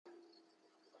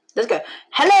Let's go.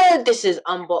 Hello, this is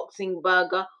Unboxing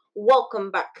Burger.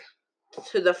 Welcome back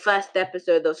to the first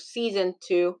episode of season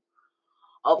 2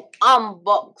 of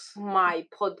Unbox My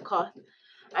Podcast.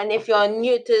 And if you're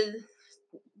new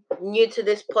to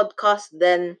this podcast,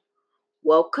 then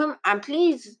welcome. And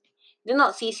please do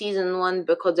not see season 1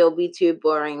 because it'll be too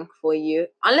boring for you,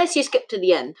 unless you skip to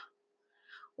the end,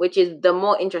 which is the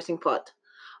more interesting part.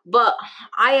 But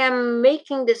I am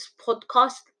making this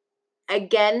podcast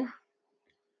again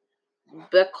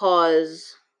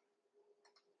because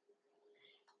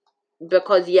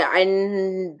I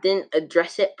didn't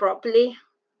address it properly.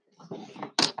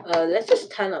 Let's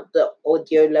just turn up the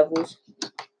audio levels.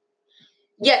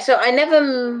 So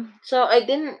I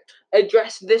didn't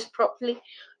address this properly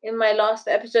in my last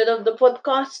episode of the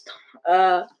podcast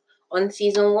on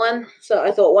season 1. So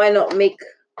I thought, why not make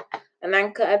an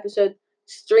anchor episode,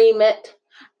 stream it,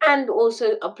 and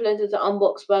also upload it to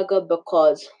Unbox Burger,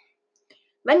 because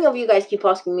many of you guys keep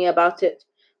asking me about it,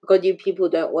 because you people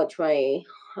don't watch my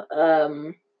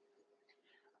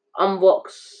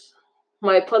unbox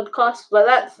my podcast, but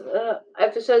that's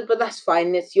episode, but that's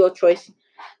fine. It's your choice.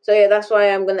 So that's why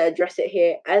I'm gonna address it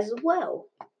here as well.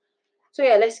 So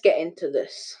let's get into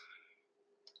this.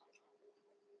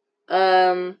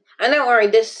 And don't worry,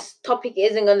 this topic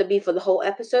isn't gonna be for the whole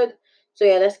episode. So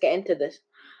let's get into this.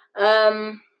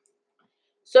 So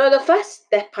the first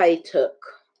step I took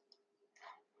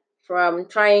from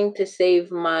trying to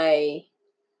save my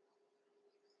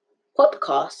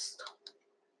podcast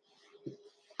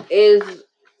is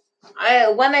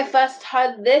when I first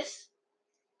heard this,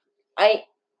 I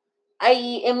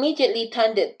immediately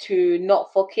turned it to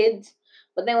not for kids.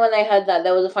 But then when I heard that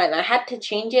there was a fine, I had to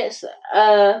change it,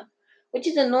 which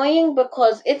is annoying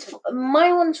because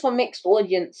my one's for mixed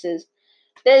audiences.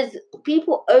 There's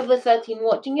people over 13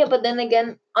 watching it, but then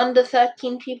again, under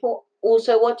 13 people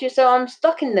also watch it, so I'm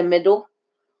stuck in the middle.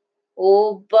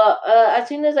 But as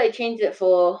soon as I changed it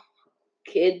for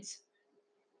kids,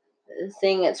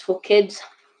 saying it's for kids,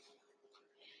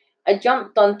 I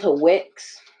jumped onto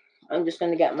Wix. I'm just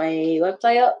going to get my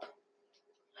website up.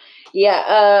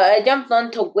 I jumped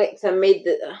onto Wix and made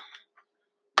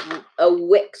a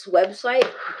Wix website,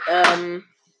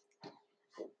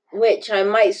 which I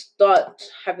might start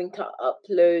having to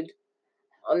upload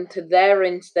onto there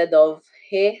instead of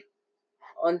here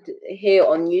on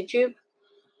YouTube.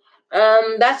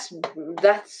 That's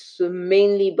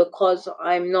mainly because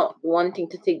I'm not wanting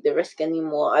to take the risk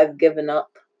anymore. I've given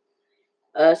up.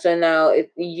 So now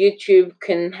if YouTube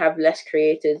can have less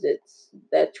creators, it's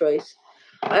their choice.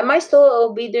 I might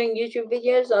still be doing YouTube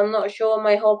videos. I'm not sure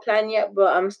my whole plan yet,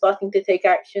 but I'm starting to take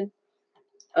action.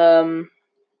 The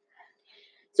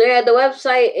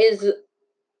website is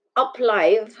up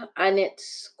live, and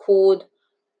it's called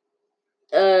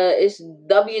it's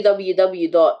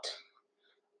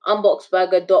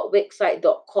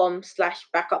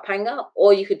www.unboxburger.wixsite.com/backuphangout,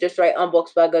 or you could just write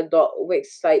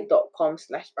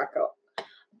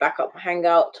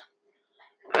unboxburger.wixsite.com/backuphangout,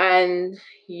 and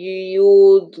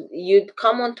you'd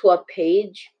come onto a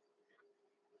page.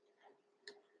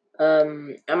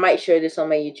 I might show this on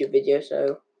my YouTube video,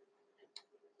 so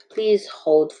please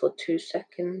hold for 2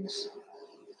 seconds.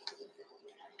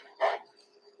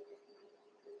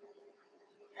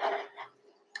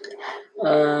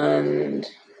 And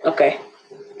okay,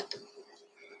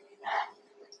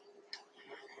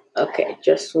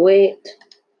 just wait.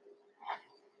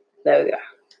 There we go.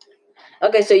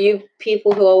 Okay, so you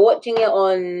people who are watching it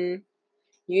on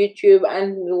YouTube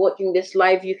and watching this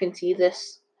live, you can see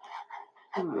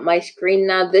my screen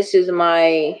now. This is the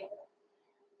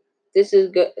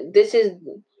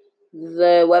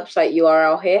website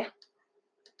URL here,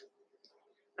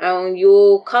 and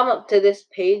you'll come up to this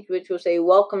page which will say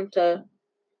welcome to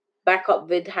Backup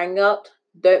Vid Hangout,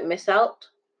 don't miss out.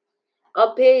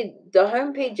 Up here, the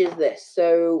home page is this,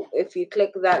 so if you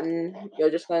click that, and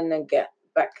you're just gonna get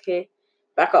back here.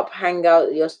 Backup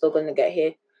Hangout, you're still gonna get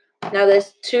here. Now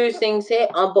there's 2 things here: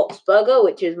 Unbox Burger,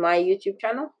 which is my YouTube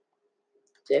channel.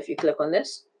 So if you click on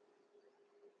this,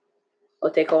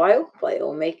 it'll take a while, but it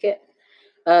will make it.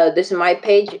 This is my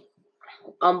page,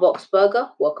 Unbox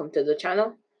Burger. Welcome to the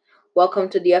channel. Welcome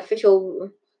to the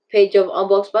official page of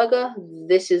Unbox Burger.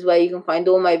 This is where you can find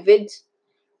all my vids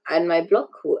and my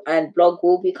blog, and blog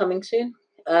will be coming soon.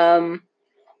 I've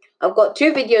got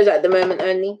 2 videos at the moment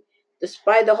only: the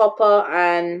Spider Hopper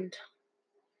and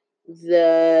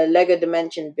the Lego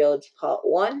Dimension builds part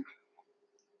 1.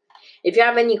 If you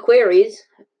have any queries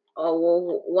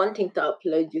or wanting to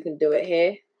upload, you can do it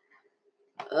here.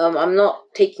 I'm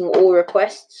not taking all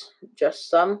requests, just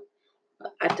some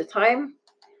at a time.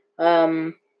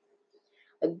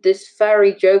 This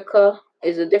Fairy Joker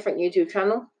is a different YouTube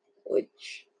channel,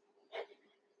 which,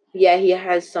 yeah, he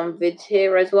has some vids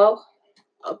here as well,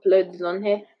 uploaded on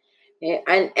here. Yeah,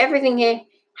 and everything here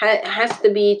has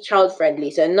to be child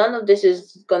friendly. So none of this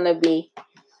is gonna be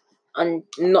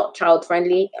not child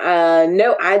friendly.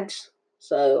 No ads.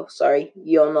 So sorry,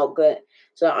 you're not good.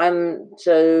 So I'm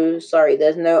so sorry.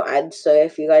 There's no ads. So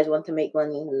if you guys want to make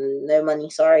money, no money.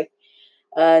 Sorry.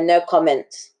 No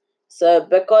comments. So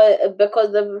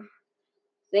because the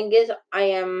thing is, I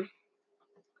am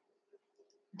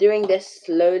doing this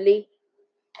slowly,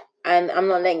 and I'm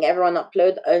not letting everyone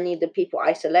upload. Only the people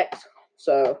I select.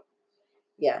 So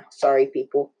yeah, sorry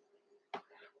people.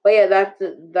 But yeah,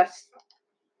 that's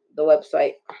the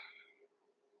website.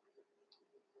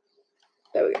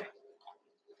 There we go.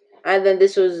 And then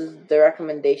this was the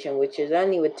recommendation, which is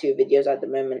only with 2 videos at the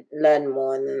moment. Learn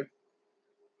more, and then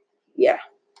yeah.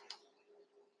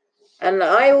 And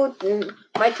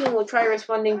my team will try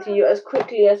responding to you as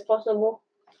quickly as possible.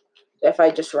 If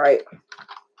I just write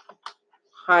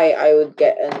hi, I would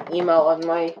get an email on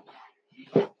my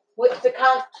Wix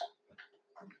account,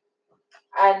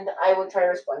 and I will try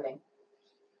responding.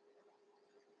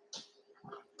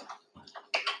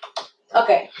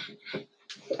 Okay.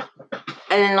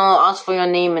 And then I'll ask for your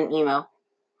name and email.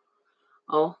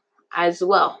 Oh, as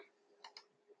well.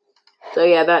 So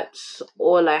yeah, that's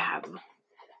all I have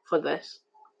for this.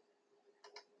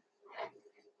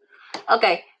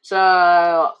 Okay, so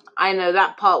I know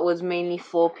that part was mainly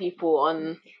for people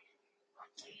on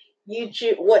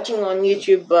YouTube, watching on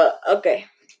YouTube, but okay.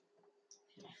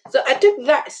 So I took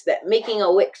that step, making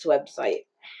a Wix website.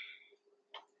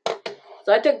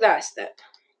 So I took that step.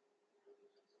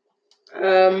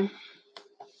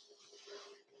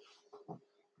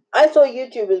 I saw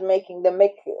YouTubers taking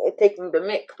the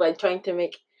mic by trying to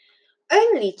make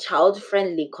only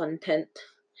child-friendly content.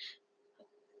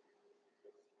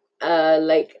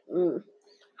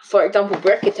 For example,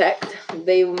 Brickitect,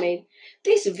 they made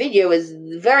this video is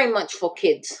very much for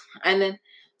kids, and then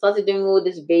started doing all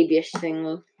this babyish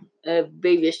thing,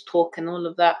 babyish talk and all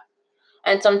of that.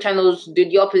 And some channels do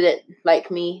the opposite,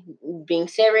 like me, being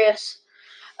serious.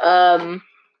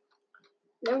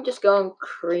 Let me just go and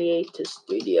create a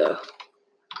studio.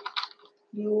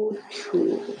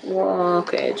 YouTube.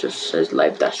 Okay, it just says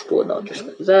live dashboard. I'll just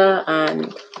go there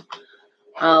and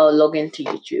I'll log into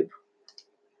YouTube.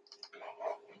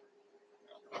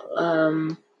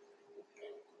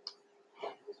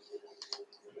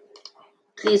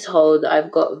 Please hold.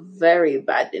 I've got very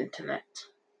bad internet.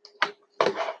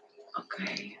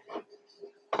 Okay.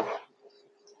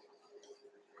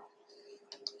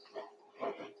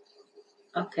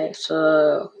 Okay,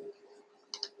 so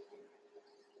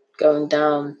going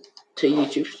down to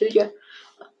YouTube Studio.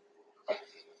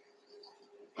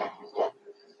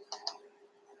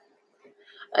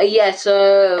 Yeah,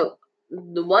 so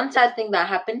the one sad thing that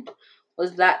happened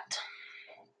was that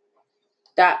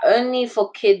only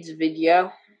for kids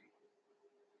video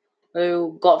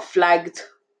got flagged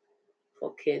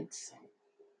for kids.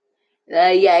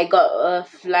 Yeah, it got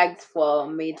flagged for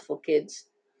made for kids.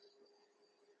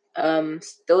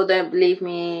 Still don't believe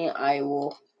me? I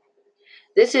will.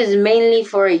 This is mainly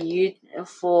for YouTube.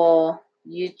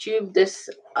 This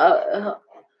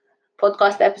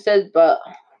podcast episode, but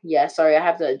yeah, sorry, I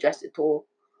have to address it all.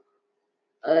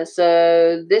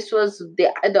 So this was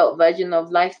the adult version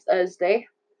of Life Thursday,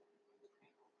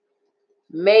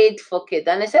 made for kids,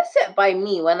 and it says set by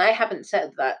me when I haven't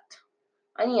said that.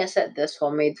 I need to set this for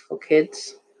made for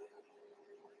kids.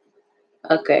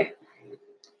 Okay.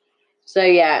 So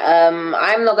yeah,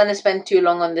 I'm not gonna spend too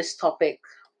long on this topic.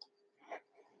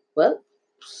 Well,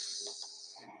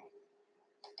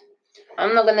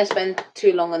 I'm not gonna spend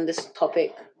too long on this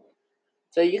topic.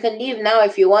 So you can leave now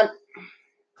if you want.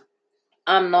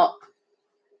 I'm not.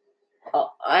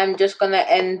 I'm just gonna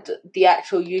end the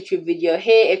actual YouTube video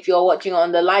here. If you're watching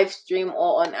on the live stream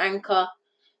or on Anchor,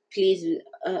 please,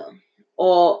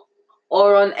 or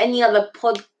on any other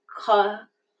podcast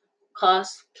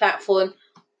platform.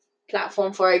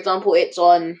 For example, it's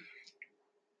on.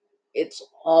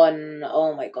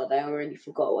 Oh my god, I already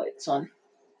forgot what it's on.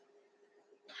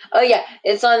 Oh yeah,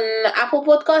 it's on Apple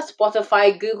Podcasts,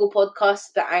 Spotify, Google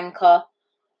Podcasts, the Anchor,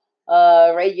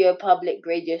 Radio Public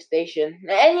radio station.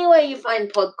 Anywhere you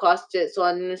find podcasts, it's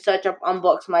on. Search up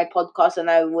Unbox My Podcast, and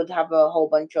I would have a whole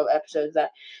bunch of episodes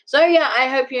there. So yeah, I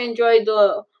hope you enjoyed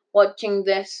watching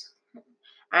this.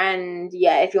 And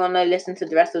yeah, if you want to listen to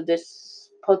the rest of this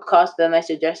podcast, then I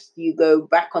suggest you go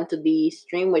back onto the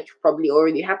stream, which probably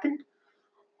already happened,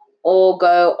 or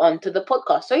go onto the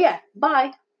podcast. So yeah,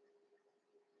 bye.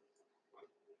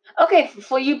 Okay,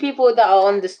 for you people that are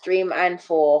on the stream, and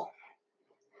for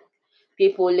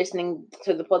people listening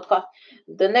to the podcast.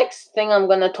 The next thing I'm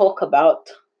gonna talk about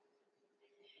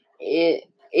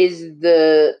is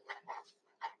the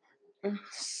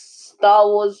Star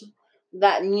Wars,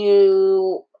 that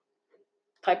new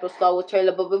type of Star Wars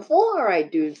trailer. But before I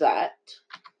do that,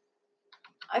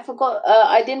 I forgot.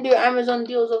 I didn't do Amazon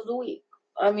deals of the week.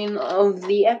 I mean, of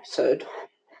the episode.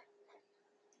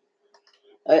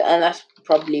 And that's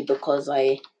probably because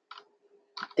I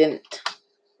didn't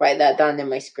write that down in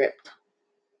my script.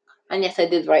 And yes, I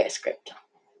did write a script.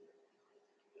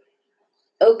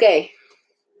 Okay.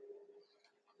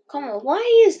 Come on,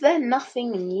 why is there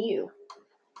nothing new?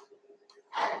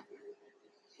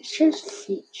 It shows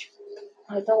feature.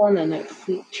 I don't want to know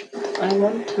feature. I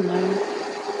want to know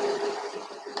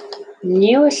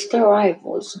newest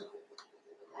arrivals.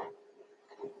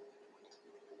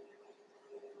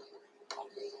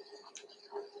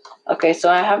 Okay, so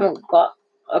I haven't got...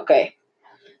 Okay.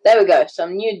 There we go.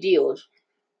 Some new deals.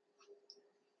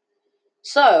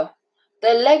 So,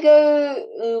 the Lego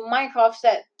Minecraft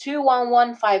set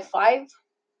 21155.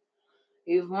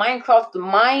 You've Minecraft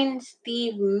Mine,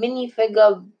 Steve,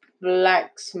 Minifigure,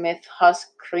 Blacksmith,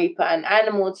 Husk, Creeper, and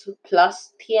Animals,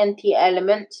 plus TNT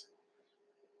Elements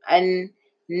and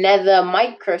Nether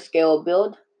Microscale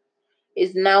build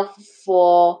is now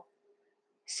for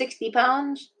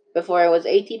 £60. Before it was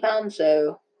 £80,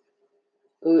 so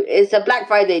it's a Black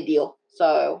Friday deal.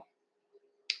 So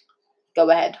go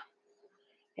ahead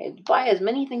and buy as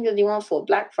many things as you want for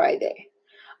Black Friday.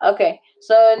 Okay,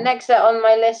 so next set on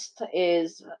my list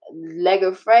is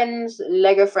Lego Friends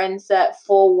set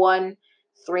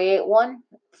 41381,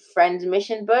 Friends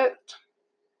Mission Boat.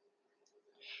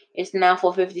 It's now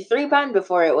for £53.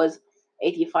 Before it was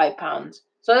 £85.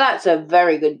 So that's a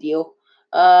very good deal.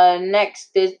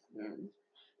 Next is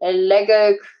a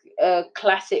Lego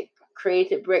Classic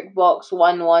Creative Brick Box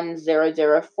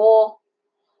 11004.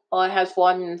 It has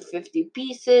 450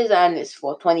 pieces and it's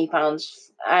for £20.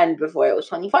 And before it was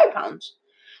 £25.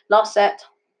 Last set.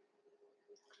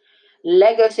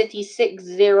 Lego City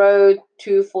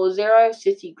 60240,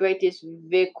 City Greatest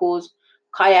Vehicles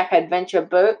Kayak Adventure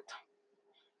Boat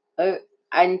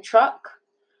and Truck.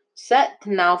 Set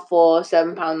now for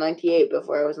 £7.98.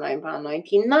 Before it was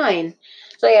 £9.99.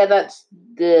 So yeah, that's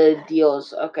the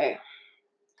deals. Okay,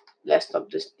 let's stop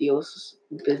this deals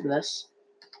business.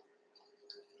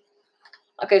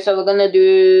 Okay, so we're gonna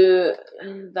do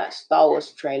that Star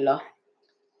Wars trailer.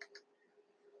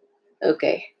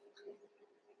 Okay.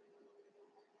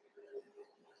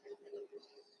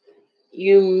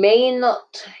 You may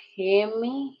not hear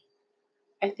me.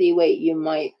 I see, wait, you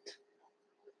might.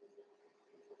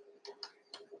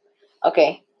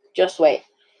 Okay, just wait.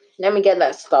 Let me get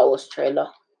that Star Wars trailer.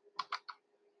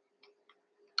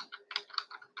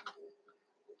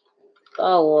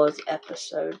 Star Wars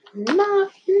Episode 9.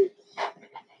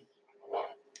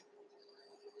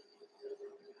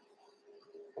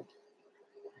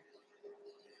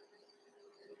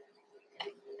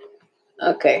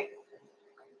 Okay.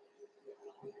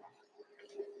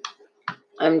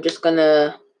 I'm just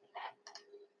gonna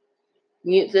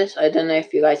mute this. I don't know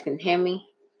if you guys can hear me.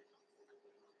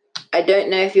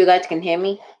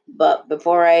 But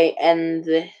before I end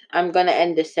I'm gonna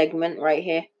end this segment right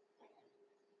here.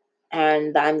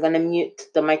 And I'm gonna mute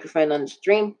the microphone on the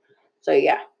stream. So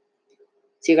yeah.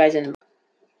 See you guys in.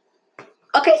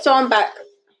 Okay, so I'm back.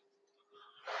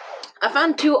 I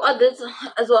found 2 others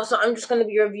as well, so I'm just gonna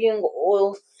be reviewing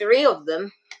all 3 of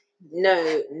them.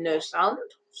 No sound,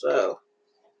 so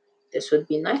this would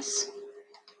be nice.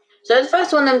 So the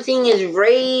first one I'm seeing is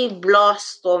Ray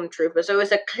Blast Stormtrooper. So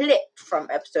it's a clip from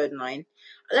episode 9.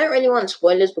 I don't really want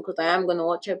spoilers because I am gonna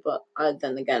watch it, but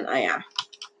then again, I am.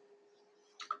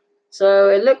 So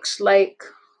it looks like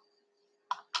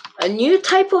a new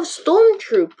type of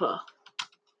Stormtrooper.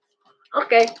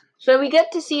 Okay, so we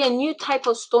get to see a new type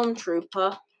of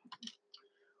Stormtrooper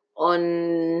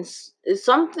on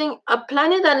a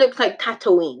planet that looks like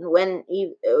Tatooine,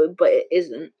 but it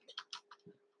isn't.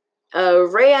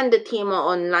 Ray and the team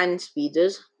are on land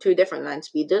speeders, 2 different land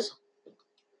speeders.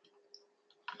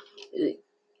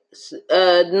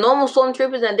 Normal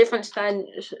stormtroopers and different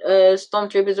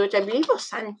stormtroopers, which I believe are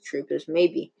sand troopers,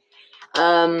 maybe,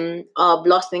 are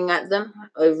blasting at them.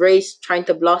 Ray's trying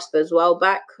to blast as well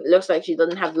back. It looks like she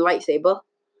doesn't have the lightsaber.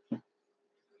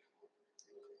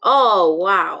 Oh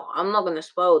wow! I'm not gonna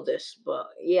spoil this, but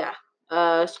yeah.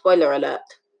 Spoiler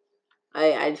alert.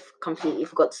 I completely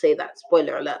forgot to say that.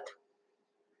 Spoiler alert.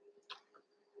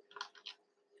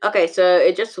 Okay, so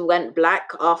it just went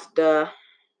black after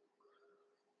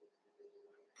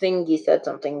Thingy said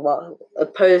something. Well, a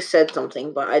post said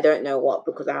something, but I don't know what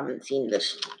because I haven't seen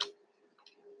this.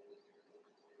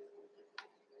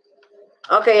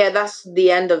 Okay, yeah, that's the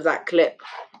end of that clip.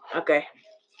 Okay.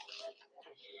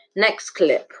 Next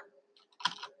clip.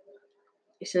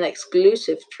 It's an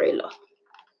exclusive trailer.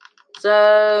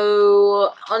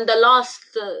 So, on the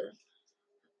last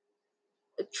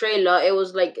trailer, it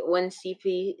was like when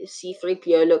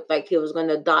C3PO looked like he was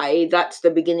gonna die. That's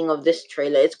the beginning of this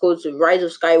trailer. It's called Rise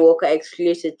of Skywalker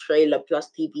exclusive trailer plus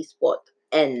TV spot.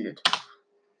 End.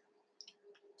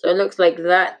 So it looks like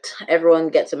that. Everyone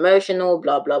gets emotional,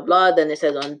 blah blah blah. Then it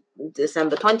says on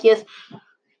December 20th.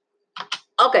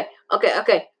 Okay.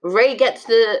 Rey gets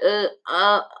this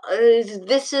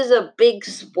is a big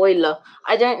spoiler.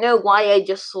 I don't know why I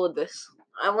just saw this.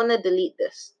 I want to delete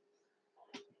this.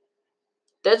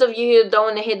 Those of you who don't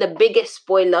want to hear the biggest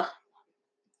spoiler,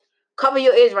 cover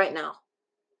your ears right now.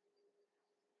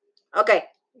 Okay,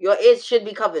 your ears should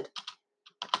be covered.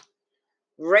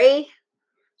 Rey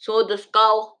saw the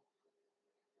skull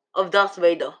of Darth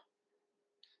Vader.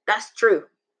 That's true.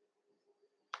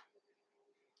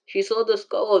 She saw the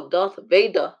skull of Darth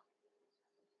Vader.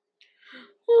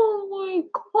 Oh my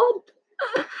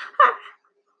god.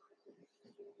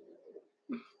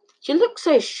 She looks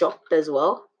so shocked as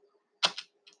well.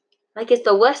 Like it's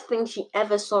the worst thing she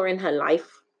ever saw in her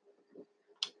life.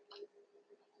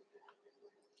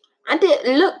 And it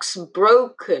looks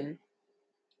broken.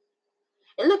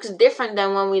 It looks different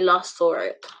than when we last saw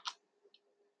it.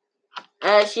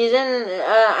 She's in,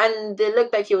 and it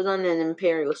looked like she was on an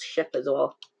Imperial ship as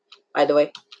well, by the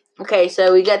way. Okay,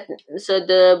 so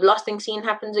the blasting scene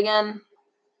happens again.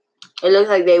 It looks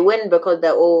like they win because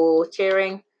they're all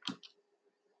cheering.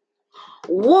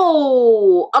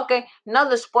 Whoa! Okay,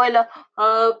 another spoiler.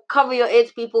 Cover your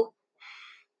ears, people.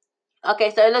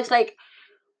 Okay, so it looks like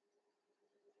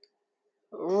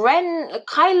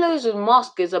Kylo's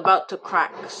mask is about to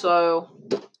crack, so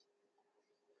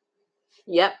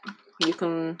yep, you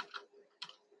can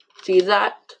see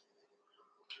that.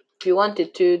 If you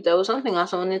wanted to, there was something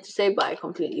else I wanted to say, but I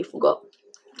completely forgot.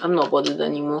 I'm not bothered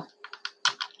anymore.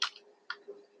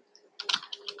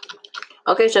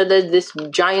 Okay, so there's this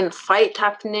giant fight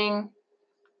happening.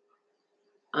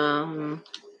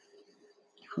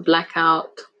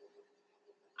 Blackout.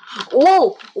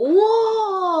 Whoa!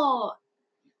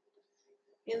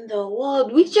 In the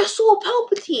world, we just saw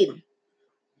Palpatine.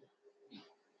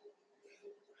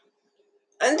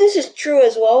 And this is true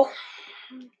as well.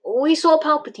 We saw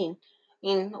Palpatine.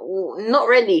 Not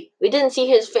really. We didn't see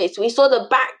his face. We saw the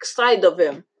back side of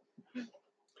him.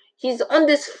 He's on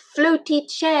this floaty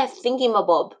chair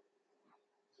thingy-mabob.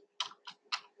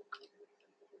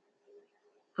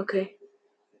 Okay.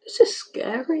 This is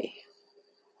scary.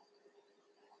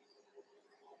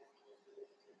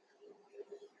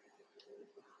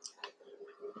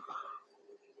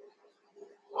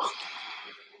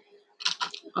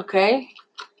 Okay.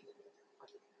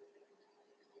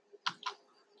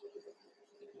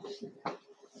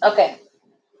 Okay.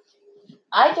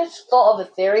 I just thought of a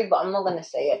theory, but I'm not going to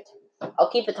say it. I'll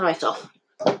keep it to myself.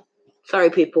 Sorry,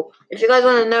 people. If you guys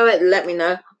want to know it, let me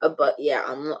know. But yeah,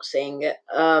 I'm not saying it.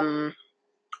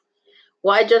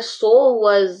 What I just saw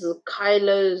was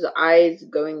Kylo's eyes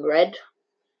going red.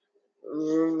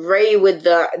 Rey with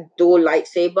the dual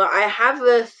lightsaber. I have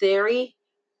a theory,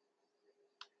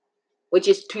 which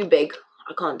is too big.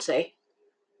 I can't say.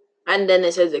 And then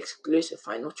it says exclusive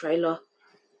final trailer.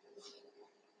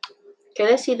 Okay,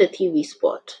 let's see the TV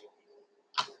spot.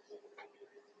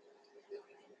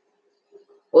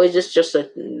 Or is this just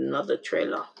another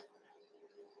trailer?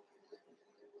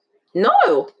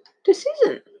 No, this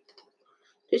isn't.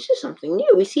 This is something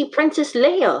new. We see Princess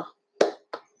Leia.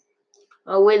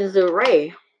 With the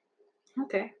Rey.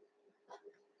 Okay.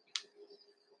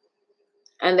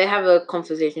 And they have a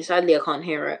conversation. Sadly, I can't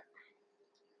hear it.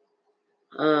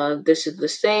 This is the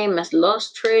same as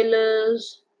last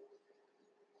trailers.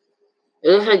 It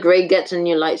looks like Rey gets a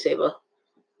new lightsaber.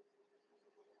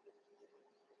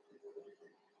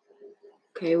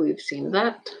 Okay, we've seen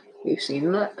that. We've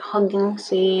seen that hugging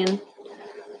scene.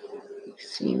 We've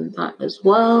seen that as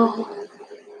well.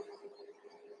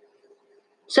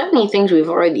 So many things we've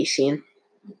already seen.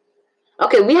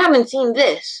 Okay, we haven't seen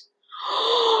this.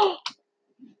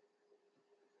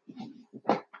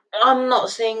 I'm not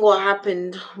saying what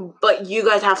happened, but you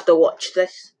guys have to watch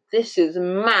this. This is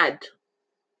mad.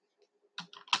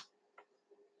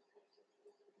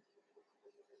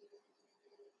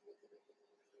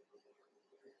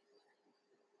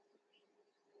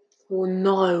 Oh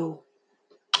no.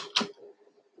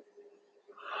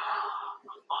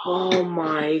 Oh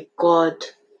my god.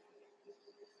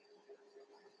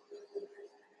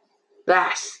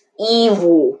 That's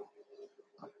evil.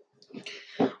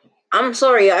 I'm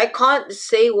sorry, I can't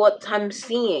say what I'm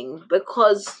seeing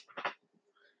because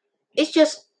it's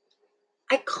just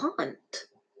I can't.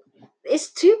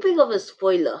 It's too big of a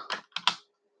spoiler.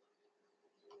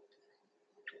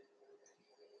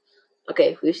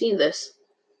 Okay, we've seen this.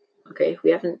 Okay,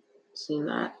 we haven't seen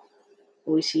that.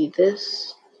 We see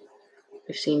this.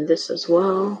 We've seen this as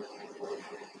well.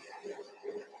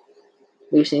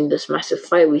 We've seen this massive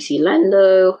fight. We see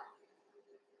Lando.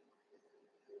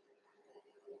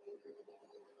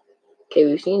 Okay,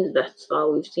 we've seen the Death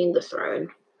Star. We've seen the throne.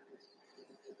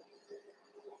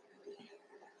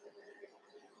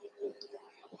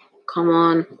 Come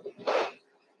on.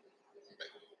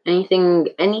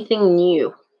 Anything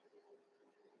new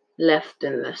left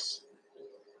in this?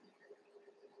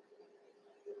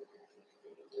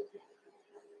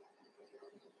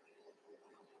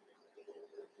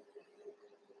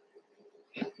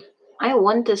 I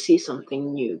want to see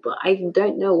something new, but I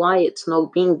don't know why it's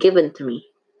not being given to me.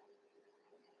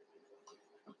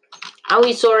 And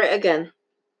we saw it again.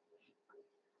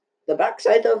 The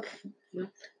backside of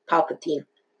Palpatine.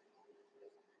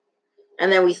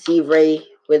 And then we see Rey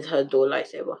with her dual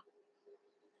lightsaber.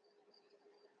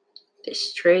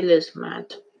 This trailer's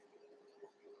mad.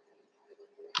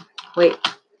 Wait,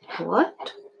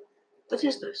 what? What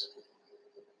is this?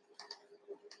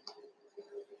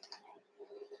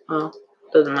 Oh,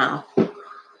 doesn't matter.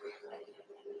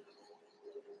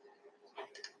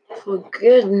 For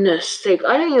goodness sake,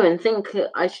 I don't even think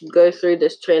I should go through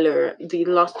this trailer, the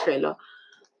last trailer.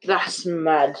 That's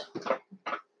mad.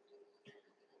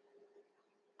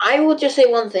 I will just say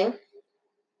one thing.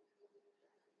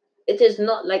 It is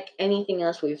not like anything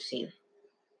else we've seen.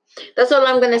 That's all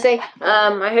I'm gonna say.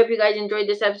 I hope you guys enjoyed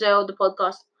this episode of the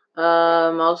podcast.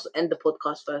 I'll end the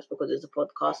podcast first because it's a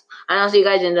podcast, and I'll see you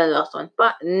guys in the last one.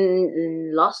 But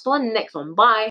last one, next one. Bye.